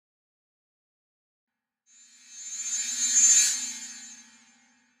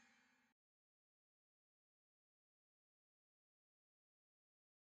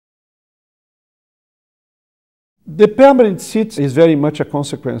The permanent seat is very much a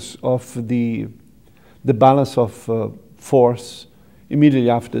consequence of the balance of force immediately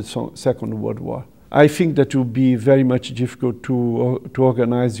after the Second World War. I think that it would be very much difficult to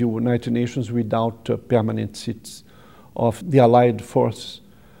organize the United Nations without permanent seats of the Allied force.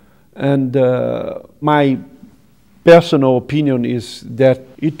 And my personal opinion is that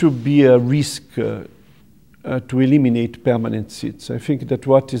it would be a risk to eliminate permanent seats. I think that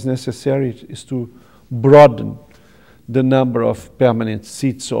what is necessary is to broaden the number of permanent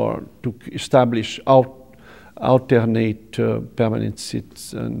seats or to establish alternate permanent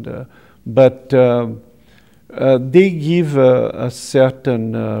seats. And, but they give a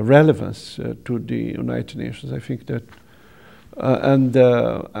certain relevance to the United Nations. I think that,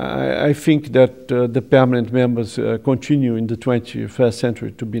 I think that the permanent members continue in the 21st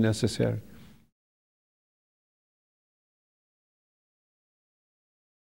century to be necessary.